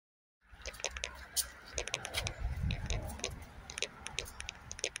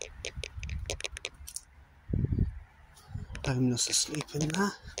homeless asleep in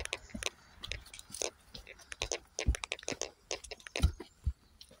there.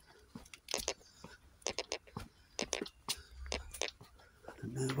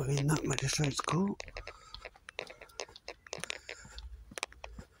 And now we're in that magistrate's court.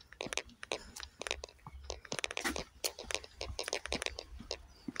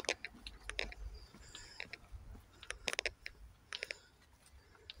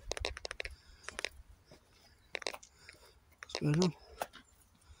 What's going on?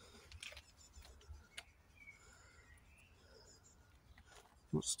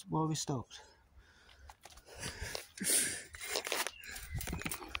 Why we stopped?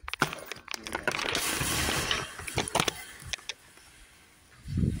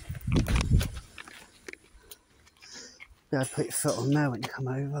 Yeah, put your foot on there when you come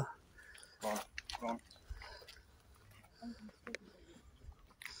over. Go on.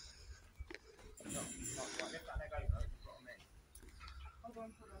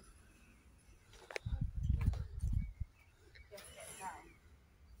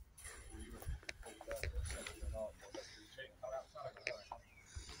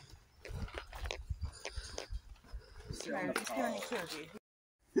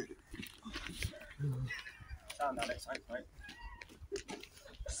 Sound on it, mate.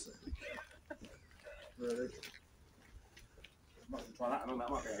 Really? Might try that one, that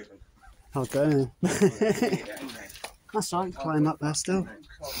might be open. I'll go. That's right, climb up there still.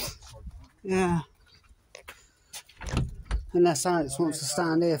 Yeah. Unless Alex wants to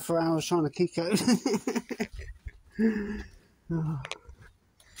stand here for hours trying to kick it. Oh.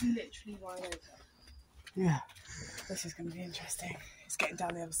 Literally wide open. Yeah. This is going to be interesting. It's getting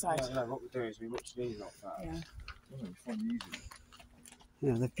down the other side. No, what we're doing is we watch these like that. Yeah.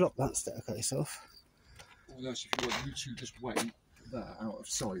 Yeah, they've blocked that staircase off. Well, yes, if you want, you two just wait there out of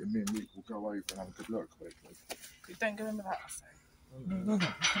sight, and me and Luke will go over and have a good look quickly. Don't go in without us, though. No,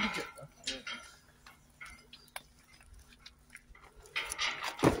 can we get there?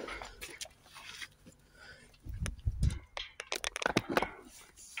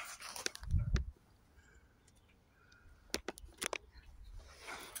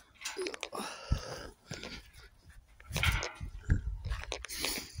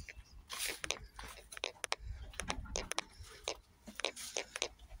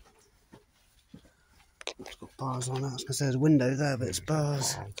 It's got bars on it. I was going to say there's a window there, but it's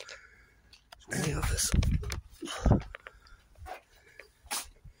bars. Any others?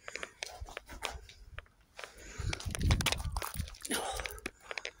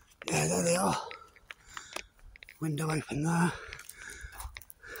 Yeah, there they are. Window open there.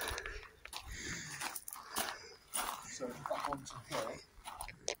 So back onto here.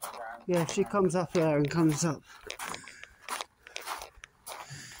 Yeah, she comes up here and comes up.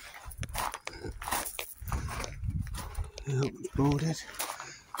 Yeah, it's boarded.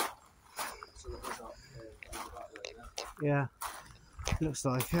 So that was up here, over that way, Yeah, looks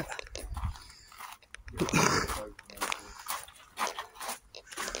like it.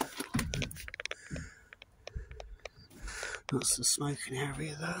 That's the smoking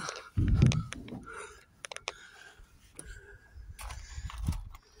area there.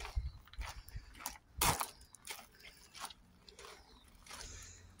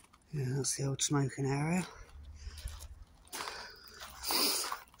 Yeah, that's the old smoking area.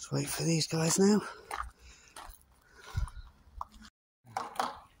 Let's wait for these guys now.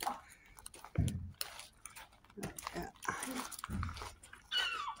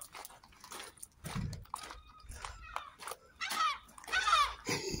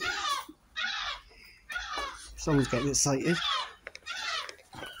 Someone's getting excited.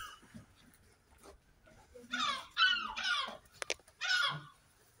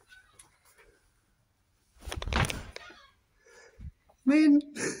 Min!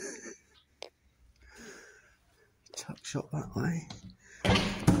 Tuck shot that way.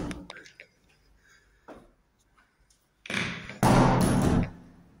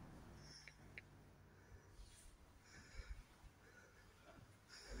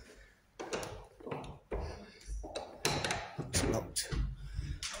 That's locked.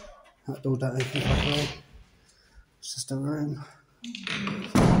 That door don't open properly. It's just a room.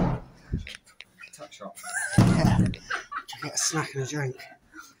 Tuck shop. Yeah. To get a snack and a drink.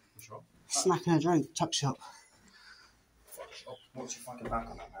 Shop. Snack and a drink, tuck shop. What's your fucking back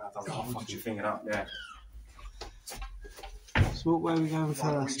on that, man? I'll fuck your finger up, yeah. So where are we going Are we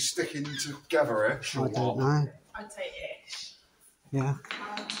first? sticking together-ish? I don't know. I'd say ish. Yeah.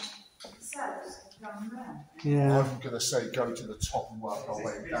 I'm Yeah. I'm going to say go to the top and work our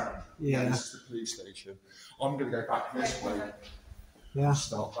way down. Yeah. This is the police station. I'm going to go back this way. Yeah.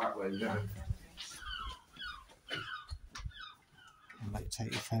 Start that way, yeah. I'll like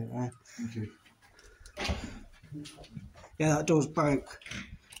take your photo. Thank you. Yeah, that door's broke.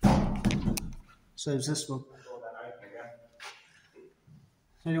 So is this one.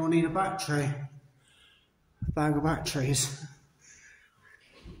 Does anyone need a battery? A bag of batteries?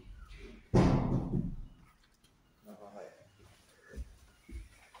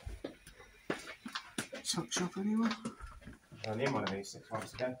 Tuck shop anyone? I need one of these 6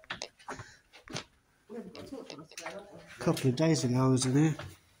 months ago. A couple of days ago I was in here.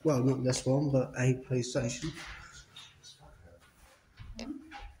 Well, not this one, but a police station.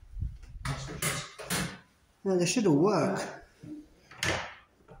 No, they should all work.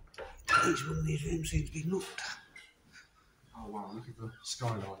 Each one of these rooms seems to be locked. Oh wow, look at the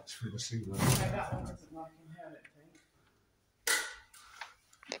skylights through the ceiling. That one doesn't work in here, I don't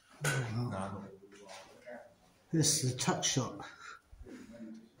think. Oh, well. No. This is a tuck shop.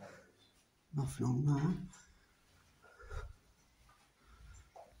 Nothing on there.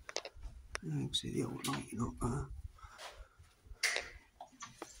 You can see the old lighting up there.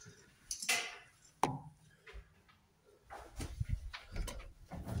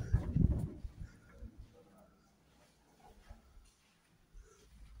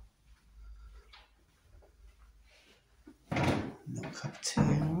 Little cup of tea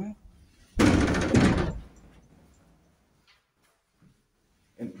area.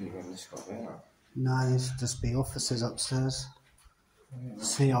 Empty room, this got there. No, there's just be officers upstairs.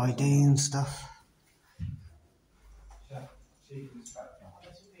 CID and stuff.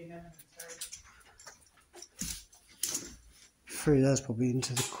 Through there's probably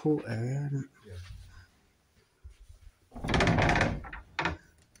into the court area, isn't it?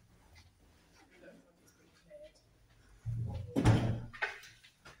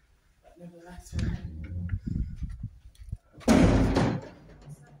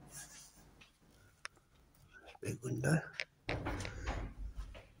 Big window.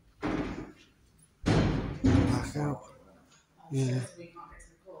 Back out. Yeah.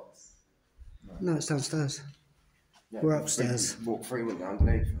 No, it's downstairs. Yeah, We're upstairs. Walk through window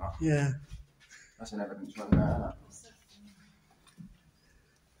underneath. Like, Yeah. that's an evidence run there,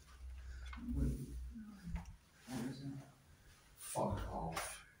 isn't Fuck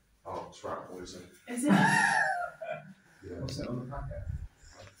off. Oh, it's right, poison. Is it? Yeah. What's that on the packet?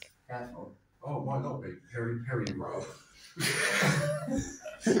 Careful. Oh, it might not be. Heavitree Road.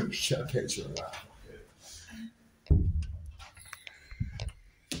 Get a picture of that.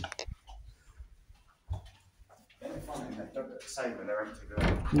 Don't find it, don't say when they're empty, do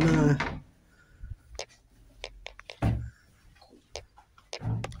they? No.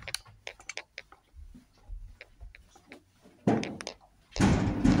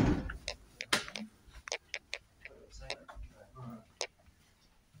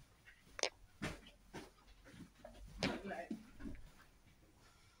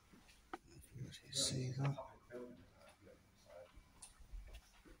 See that?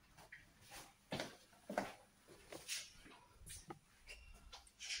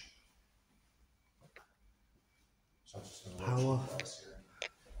 Power.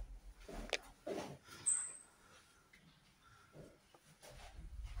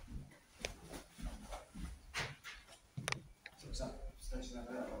 What's that station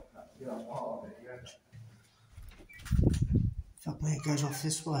over there? Yeah, that's part of it, yeah. Fuck me, it goes off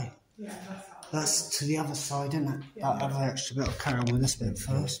this way. Yeah, That's to the other side, isn't it? That other extra bit. I'll carry on with this bit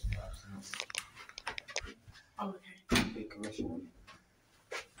first. oh, okay. Decommissioning.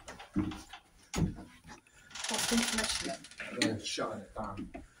 What's the information? They're shutting it down.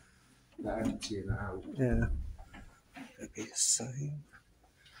 They're emptying it out. Yeah. It'll be the same.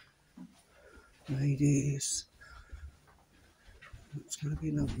 Ladies. It's going to be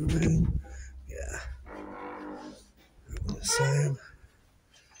another room. Yeah. It'll be the same.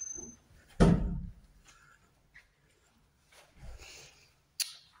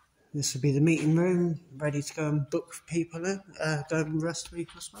 This will be the meeting room, ready to go and book people in, go and rest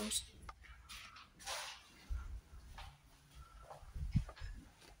people, I suppose.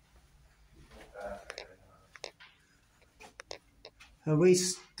 Are we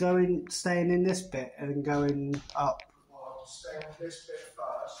staying in this bit and going up? I'll stay on this bit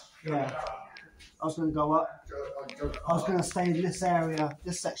first. Yeah. I was going to go up. I was going to stay in this area,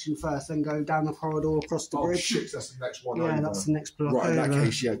 this section first, then go down the corridor across the Oh bridge. shit, that's the next one Yeah, over. that's the next block Right, in that over.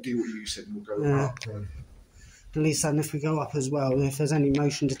 case, yeah, do what you said and we'll go Yeah. up. Then. At least then if we go up as well, if there's any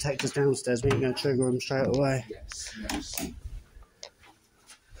motion detectors downstairs, we ain't going to trigger them straight away. Yes, yes. I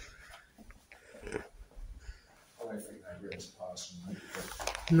don't think they're real personally.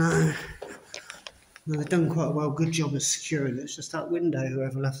 No. No, they've done quite a good job of securing it. It's just that window,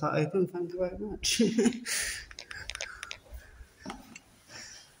 whoever left that open, thank you very much.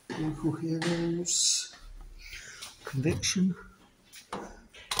 Local heroes. Conviction.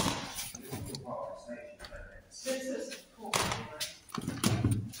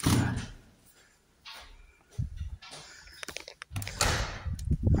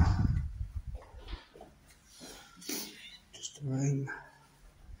 Just a ring.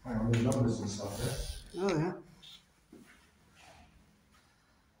 Hang on, the numbers and stuff there. Oh yeah.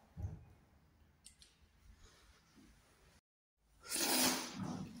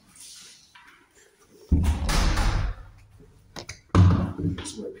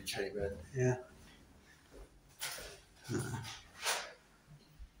 That's where we came in. Yeah.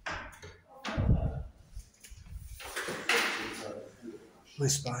 My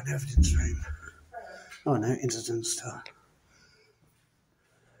spine evidence room. Oh no, incident stuff.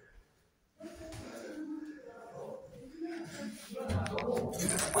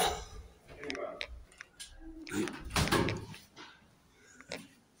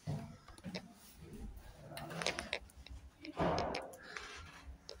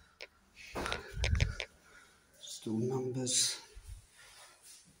 Just all numbers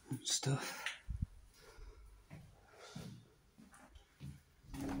and stuff.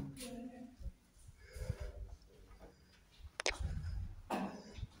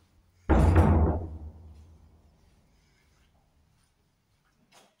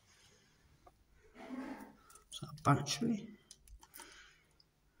 Is that a battery?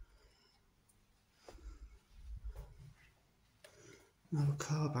 Another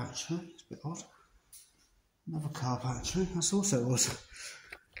car battery, it's a bit odd. Another car battery, that's also odd.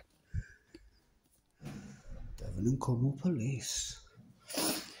 Devon and Cornwall Police.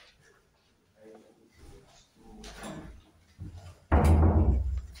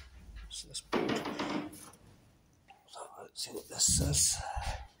 What's this board? Let's see what this says.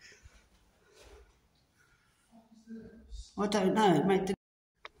 I don't know, it made the...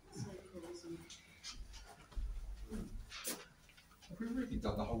 Have we really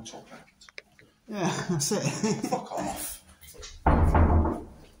done the whole top end? Yeah, that's it. Fuck off. Yeah,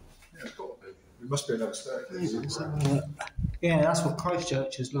 it's got to be. It must be another staircase. Yeah, that's what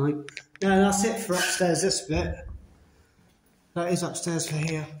Christchurch is like. No, that's it for upstairs, this bit. That is upstairs for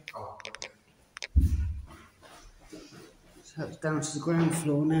here. Oh, okay. So it's down to the ground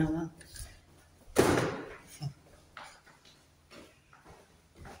floor now, then.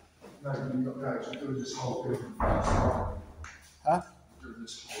 No, you've got to go. Doing this whole building first, aren't we? Huh? Doing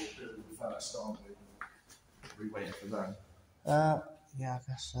this whole building first, aren't we? We waiting for them. Yeah, I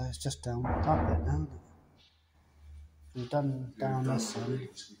guess so. It's just down that bit now, isn't it? We've done down this side.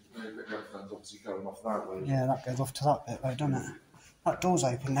 Everything's obviously going off that way. Yeah, that goes off to that bit though, doesn't it? That door's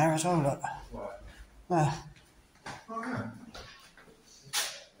open there as well, look. What? There. Oh, yeah.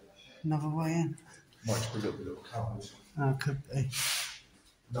 Another way in. Might just be little covers. Oh, could be.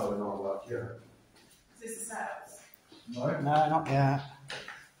 No, in our work, yeah. Is this the cells? No? No, not yet.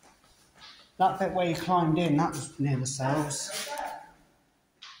 That bit where you climbed in, that was near the cells.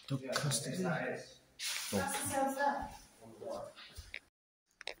 Dog custody. That's the cells there.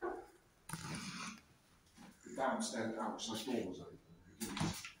 The downstairs outside door was open. We could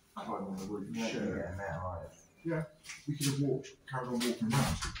climb on the roof and share. Yeah, we could have carried on walking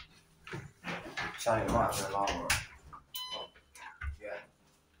around. Shane might have an alarm. Yeah.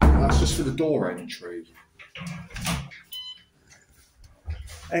 That's just for the door entry.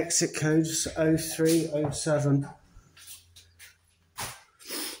 Exit codes 0307.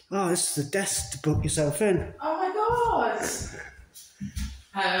 Oh, this is the desk to book yourself in. Oh my god!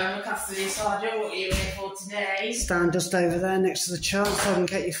 Hello, I'm a custody sergeant. What are you here for today? Stand just over there next to the chart so I can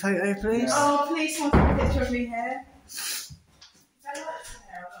get your photo, please. Oh, please, want a picture of me here? Is that like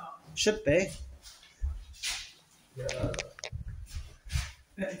hair or not? Should be. Yeah.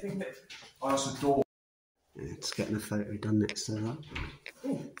 Anything that... Oh, that's the door. Yeah, just getting a photo done next to that.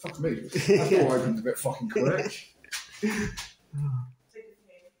 Oh, fuck me. That door opened a bit fucking quick.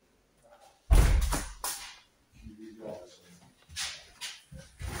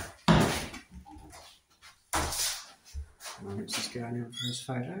 Alex is going in for his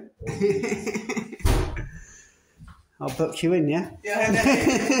photo. I'll book you in, yeah? Yeah, I know.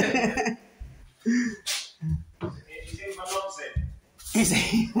 He's in my logs in. Is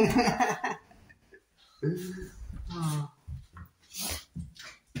he? Oh.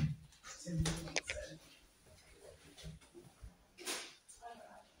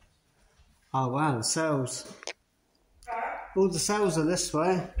 Oh wow, the cells. All the cells are this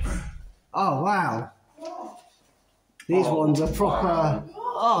way. Oh wow. These ones are proper.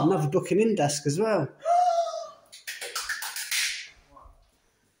 Oh, another booking in desk as well.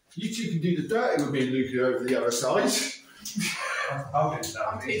 You two can do the dirty with me and Lucy over the other side.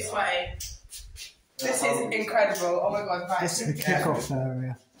 I'm too sweaty. This is incredible. Oh my god, right. This is the kick-off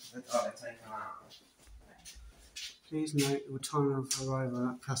area. Oh, they're taking them out. Please note the time of arrival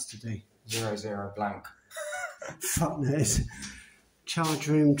at custody. 00 blank. Fuck knows. Charge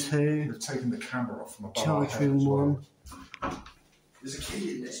room 2. They've taken the camera off from above. Charge room 1. There's a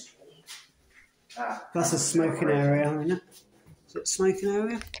key in this. That's a smoking area, isn't it? Is it a smoking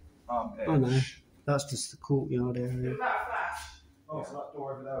area? Oh no, that's just the courtyard area. Oh, so that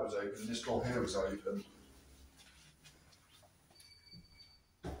door over there was open, and this door here was open.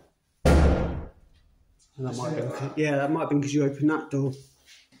 And that might have been, yeah, that might have been because you opened that door.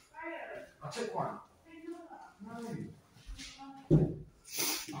 I'll take one. No.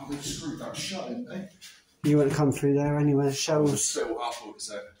 Oh, they've screwed that shut, didn't they? You wouldn't come through there anyway, it shows. Still up, what was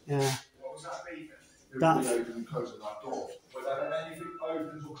that? Yeah. What was that beeping? It That- was open and closing that door. But then anything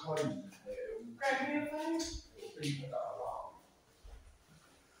opens or closes in here, it'll beep at that alarm.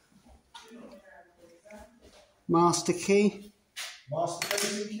 Master key. Master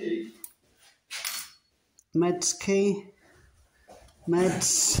facing key. Meds key.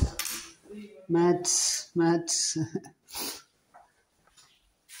 Meds.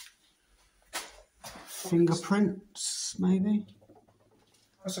 Fingerprints, maybe?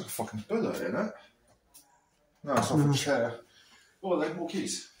 That's like a fucking bullet, isn't it? No, it's off a chair. Oh, there more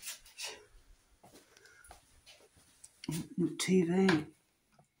keys. TV.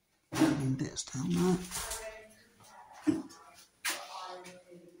 Bits down there.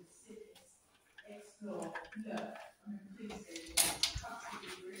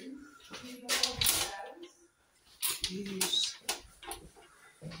 Keys.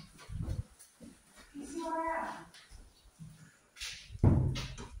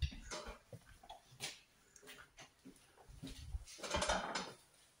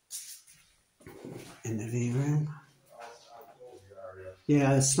 Interview room.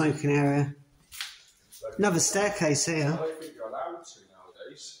 Yeah, the smoking area. Another staircase here. I don't think you're allowed to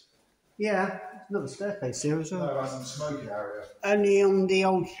nowadays. Yeah, another staircase here as well. No, as in the smoking area. Only on the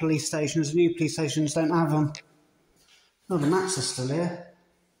old police stations, the new police stations don't have them. Oh, the mats are still here.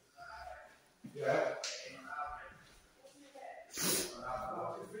 Yeah.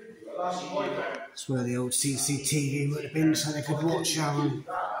 That's where the old CCTV would have been so they could watch our...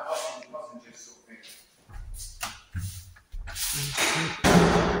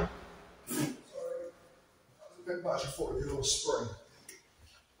 A bit much, I thought it'd be a little spring.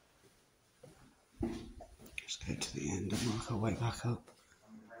 Let's go to the end and work our way back up.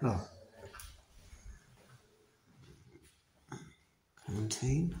 Oh.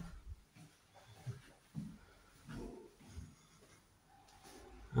 Canteen.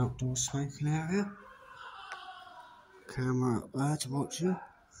 Outdoor smoking area. Camera up there to watch you.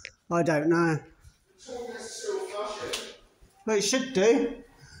 I don't know. Well, it should do.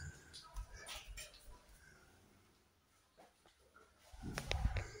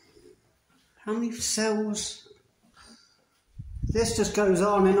 How many cells? This just goes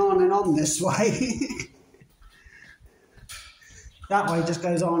on and on and on this way. That way just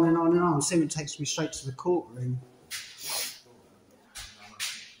goes on and on and on. Soon it takes me straight to the courtroom.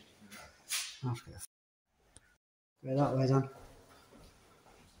 I'll go that way then.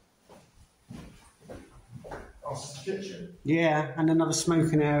 Oh, it's the kitchen. Yeah, and another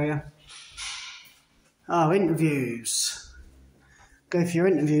smoking area. Oh, interviews. Go for your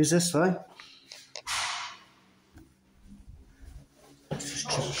interviews this way. Oh, it's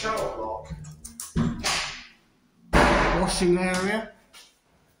a shower block. Washing area.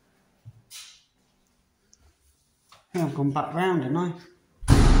 Yeah, I've gone back round, haven't I? What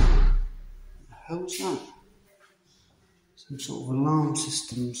the hell's that? Some sort of alarm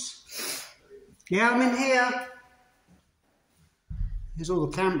systems. Yeah, I'm in here. Here's all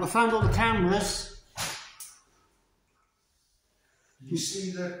the I found all the cameras. You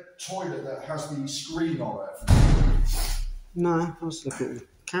see the toilet that has the screen on it? No, I was looking at the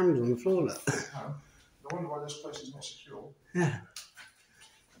cameras on the floor. Look. No wonder why this place is not secure. Yeah.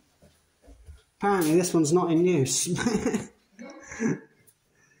 Apparently this one's not in use. It's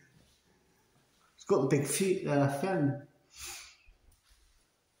got the big phone.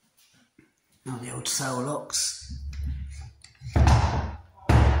 Oh, the old cell locks.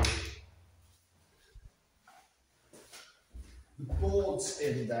 The board's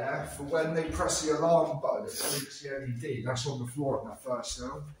in there for when they press the alarm button, it blinks the LED. That's on the floor in that first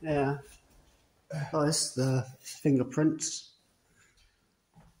cell. Yeah. Oh, this is the fingerprints.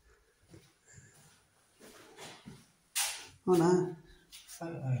 Oh no.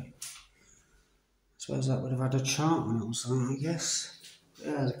 Photo. I suppose that would have had a chart on it or something, I guess.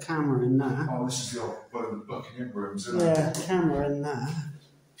 There's a camera in there. Oh, this is the old one of the Buckingham rooms, isn't it? Yeah, camera in there.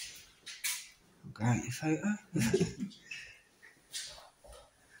 Great photo.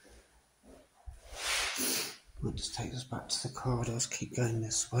 That just takes us back to the corridors. Keep going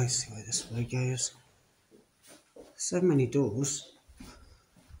this way, see where this way goes. So many doors.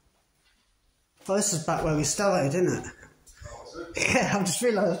 Oh, this is back where we started, isn't it? Oh, is it? Yeah, I've just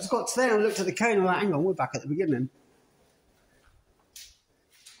realised. I just got to there and looked at the cone and went, hang on, we're back at the beginning.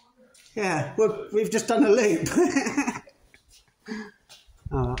 Yeah, we've just done a loop.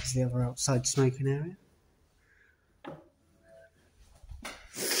 Oh, that's the other outside smoking area.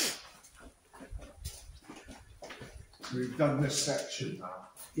 We've done this section now.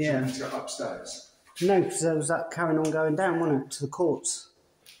 Yeah. So we need to go upstairs. No, because there was that carrying on going down, wasn't it, to the courts?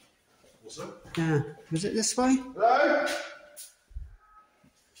 Was it? Yeah. Was it this way? Hello?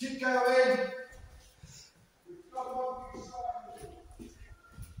 Keep going.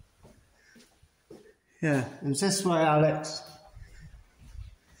 Yeah, it was this way, Alex.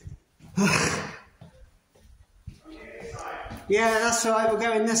 Yeah, that's right, we're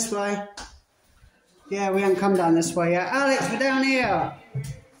going this way. Yeah, we haven't come down this way yet. Alex, we're down here.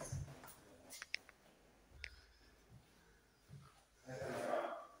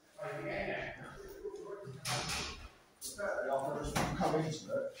 Come into it.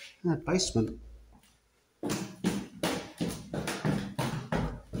 The basement.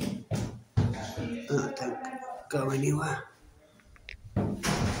 That don't go anywhere.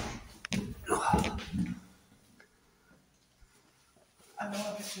 Oh. I know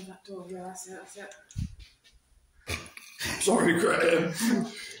a picture of that door. Yeah, that's it. That's it. Sorry, Graham.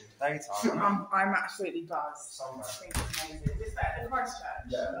 Daytime. I'm absolutely buzzed. Somewhere. I think it's amazing. Is this better than Christchurch?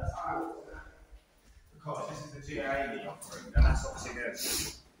 Yeah. That's all Because this is the GA offering, and that's obviously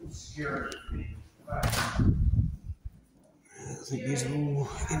the security. I think these are all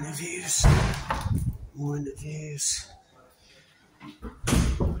interviews. More interviews.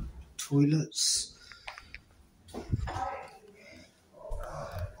 Toilets.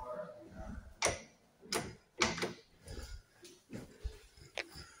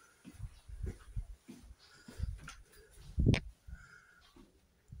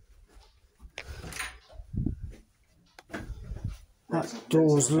 That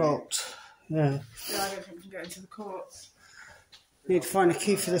door's locked. Yeah. Yeah, I don't think we can get into the courts. Need to find a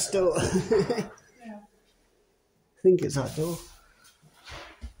key for this door. Yeah. I think it's that door.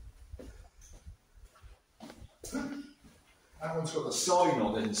 That one's got the sign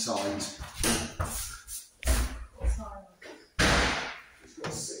on inside. What's that? It's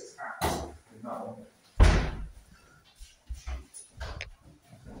got 6 apps in that one.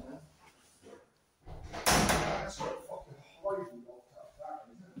 That's what fucking highly locked up, that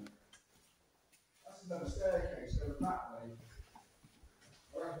one, isn't it? That's another staircase going that way.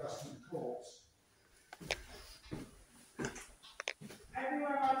 I reckon that's to the courts.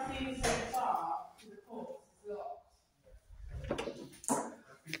 Everywhere I've seen so far to the courts is locked. I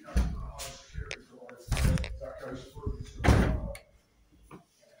think that's the high security door. That goes through to the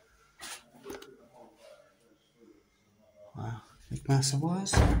Wow, big mass of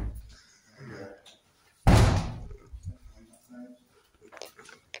wires.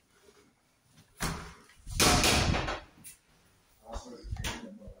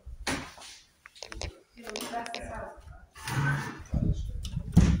 You know, that's the house.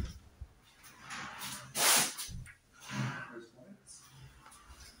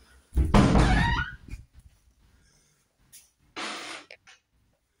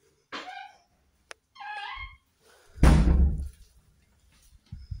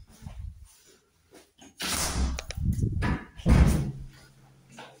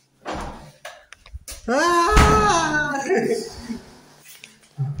 Ah!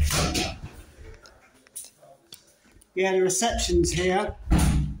 Yeah, the reception's here.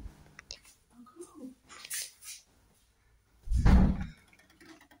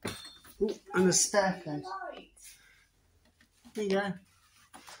 Ooh, and a staircase. Right. There you go.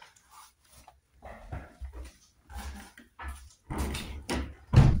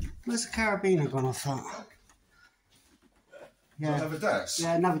 Where's the carabiner gone off that? Yeah. Another desk?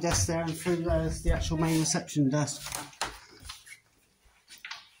 Yeah, another desk there, and through there's the actual main reception desk.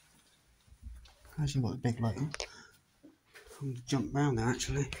 Actually, got a big light. I'm going to jump round there,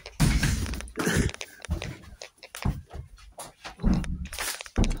 actually.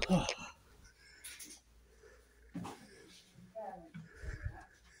 Oh.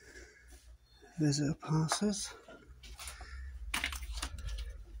 Visitor passes.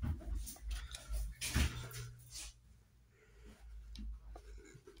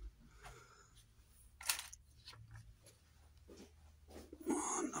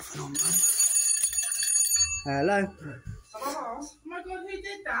 on, man. Hello. Oh my god, who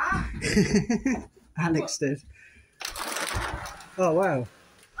did that? Alex did. Oh wow.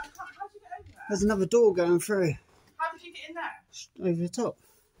 How'd you get over there? There's another door going through. How did you get in there? Over the top.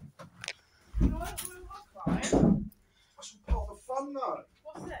 You know what? That's part of the fun, though.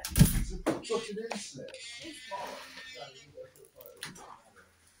 What's it? It's a fucking insect.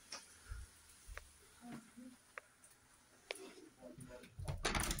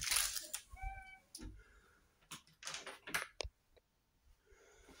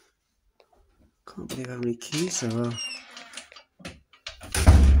 Can't believe how many keys there are.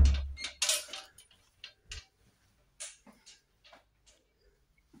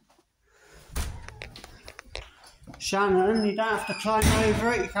 Shannon, you don't have to climb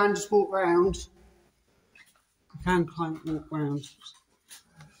over it, you can just walk round. You can walk round.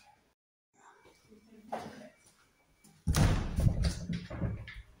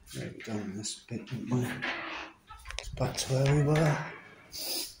 There we go on this bit, didn't we? It's back to where we were.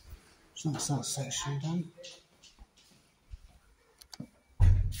 So that's that section done.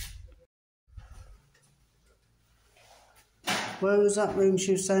 Where was that room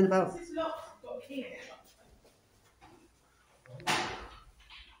she was saying about? This is locked, got a key in it.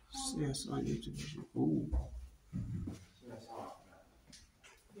 Yes, I need to vision. Ooh.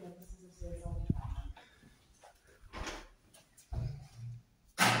 Yeah, this is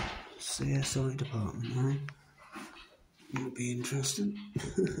a CSI department, eh? Might be interesting.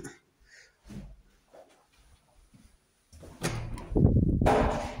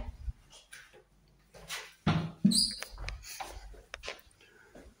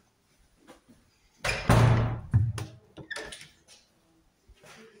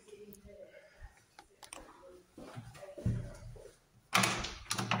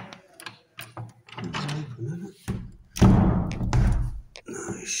 It's open, isn't it?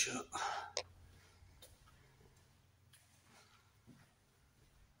 No, it's shut.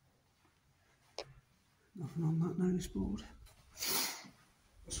 Nothing on that notice board.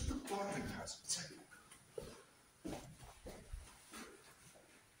 What's with the blinding pads?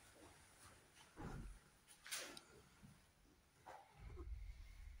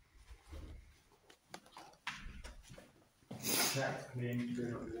 Clean, do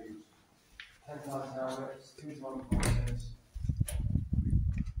not leave. 10,000 hours, 2 to 1 minutes.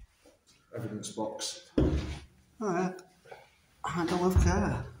 Evidence box. Alright. Handle of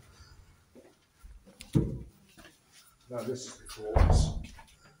care. No, this is the courts.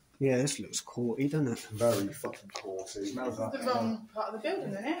 Yeah, this looks courty, doesn't it? Very fucking courty. Smells This is the wrong part of the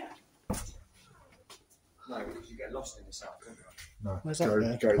building, isn't it? No, because you get lost in this out, don't you? No, Where's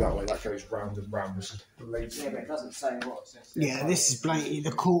that go that way. That goes round and round. This is the latest. Yeah, but it doesn't say what. It says Yeah, this is blatantly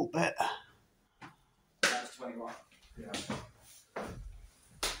the court bit. That's 21. Yeah.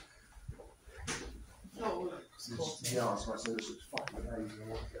 Oh, Yeah, so I said this is fucking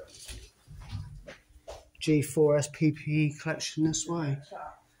amazing. G4S PPE collection this way.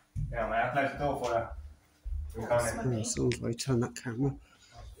 Yeah, mate, I'll close the door for you. We'll come in. Oh, so I turn that camera.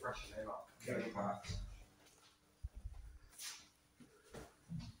 That's fresh in there, like, go back.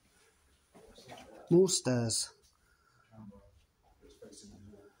 More stairs.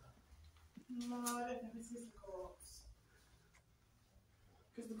 no, I don't think this is the courts.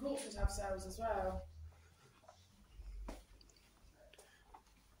 Because the courts would have cells as well.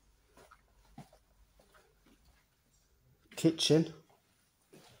 Kitchen.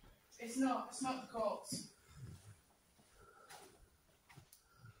 It's not the courts.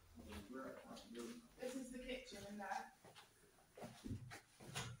 This is the kitchen in there.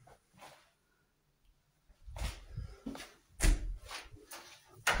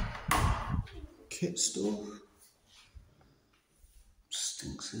 Kit store.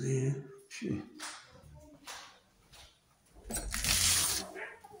 Stinks in here. Phew.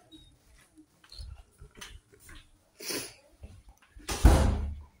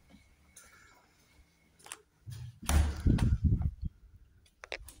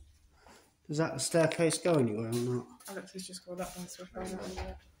 Does that staircase go anywhere or not? Alex has just called up and switched over.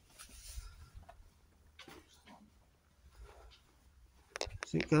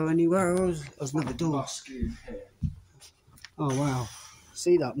 Does it go anywhere or is there's another door? Musky here. Oh wow.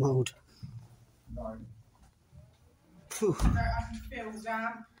 See that mould? No. Phew. I can feel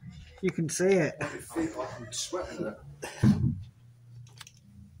damp. You can see it. I feel like I'm sweating it.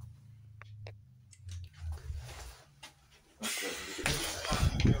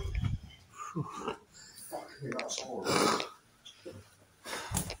 Fuck me, that's horrible.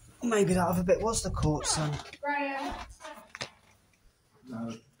 Maybe that other bit was the court, son. Graham,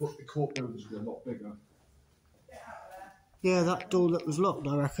 No, but the court buildings will be a lot bigger. get out of there. Yeah, that door that was locked,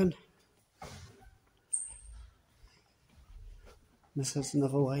 I reckon. This has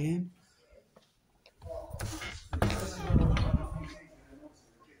another way in.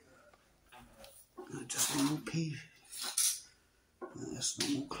 Just one more key. That's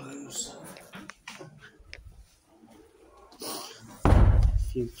normal clothes. A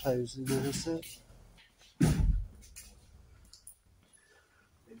few clothes in there, that's it.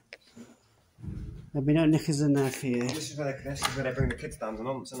 There'll be no knickers in there for you. This is where they bring the kids down to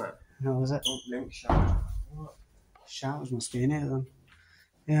nonce, isn't it? How is it? Oh, link shower. What? Showers must be in here then.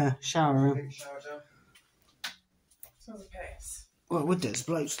 Yeah, shower room. Link shower, Joe. Smells of piss. What would this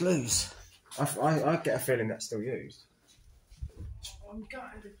blokes lose? I get a feeling that's still used. I'm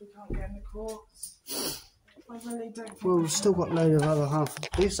gutted if we can't get in the courts. I really don't think Well, we've still got a load of other half of the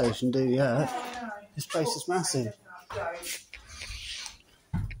police station, do yeah. I know. This place is massive. Don't.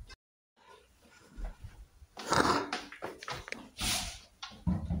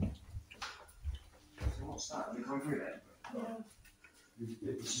 So what's that? Have we gone through there?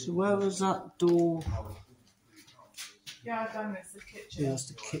 So where was that door? Yeah, I've done this, the kitchen. Yeah, that's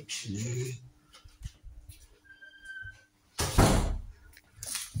the kitchen area.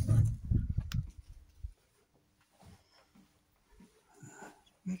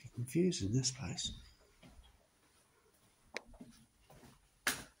 Really confusing, this place.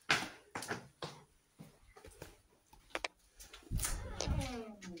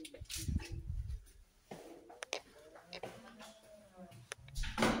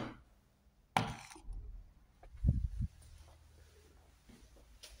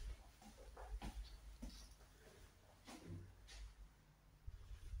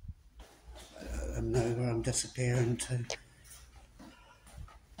 I don't know where I'm disappearing to.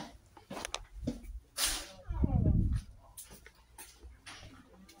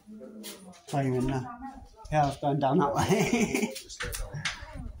 Not even know. Yeah, I was going down that way.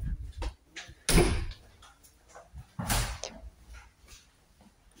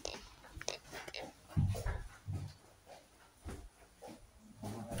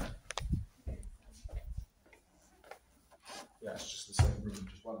 Yeah, it's just the same room,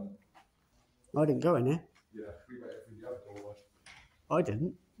 just one. I didn't go in here. Yeah, we waited for the other door. I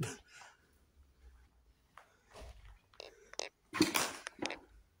didn't.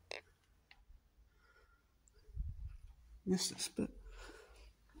 Yes, this bit.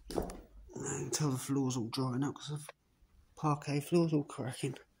 Until the floor's all drying up because the parquet floor's all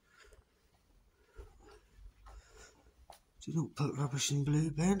cracking. Do not put rubbish in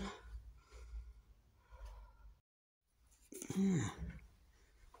blue bin. Yeah.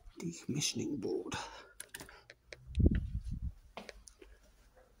 Decommissioning board.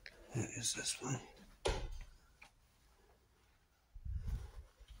 There it is this way.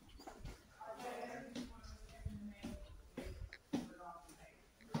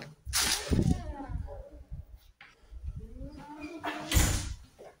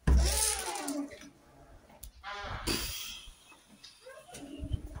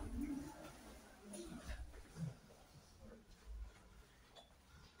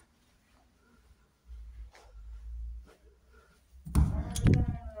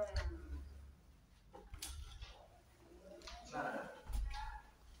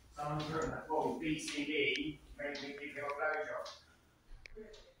 Someone's written that ball, BCD, made me give you a blowjob.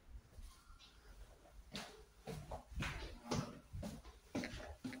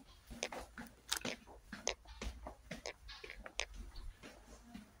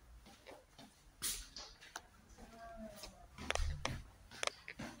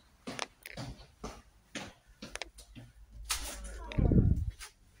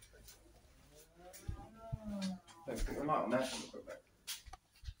 Let's put the light on there for a quick bit.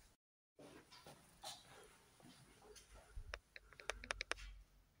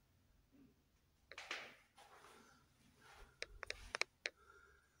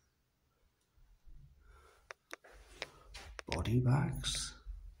 Body bags.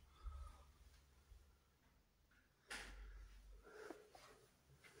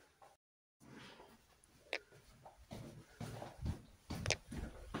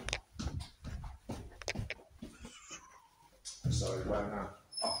 So we went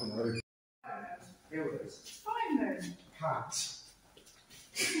up on the roof. Builders. Fine then. Cat.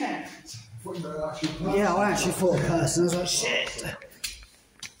 Isn't it? Thought you were actually cat. Yeah, I actually thought a person. I was like, shit.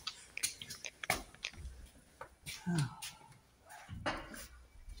 Oh.